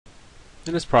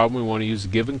In this problem, we want to use the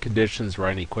given conditions to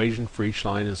write an equation for each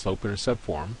line in slope-intercept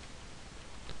form.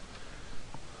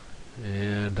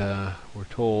 And we're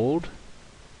told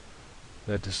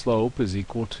that the slope is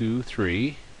equal to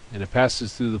 3, and it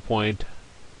passes through the point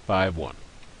 5, 1.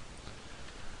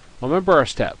 Well, remember our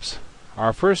steps.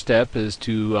 Our first step is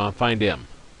to find m,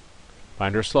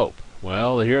 find our slope.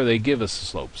 Well, here they give us the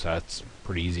slope, so that's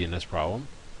pretty easy in this problem.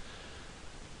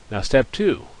 Now step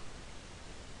 2.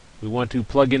 We want to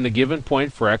plug in the given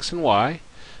point for x and y.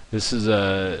 This is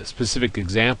a specific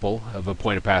example of a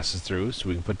point it passes through, so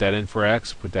we can put that in for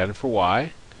x, put that in for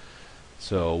y.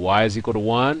 So y is equal to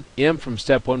 1. M from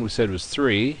step 1 we said was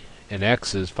 3, and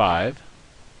x is 5,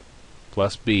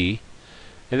 plus b.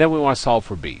 And then we want to solve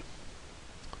for b.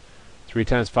 3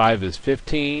 times 5 is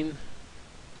 15.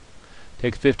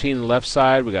 Take 15 on the left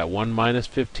side, we got 1 minus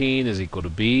 15 is equal to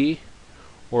b,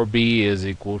 or b is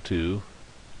equal to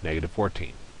negative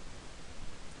 14.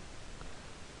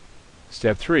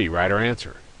 Step 3, write our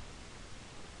answer.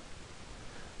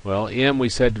 Well, m we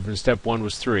said from step 1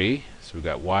 was 3, so we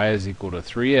got y is equal to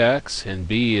 3x, and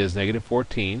b is negative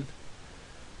 14.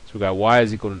 So we got y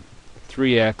is equal to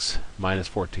 3x minus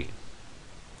 14.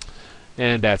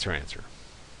 And that's our answer.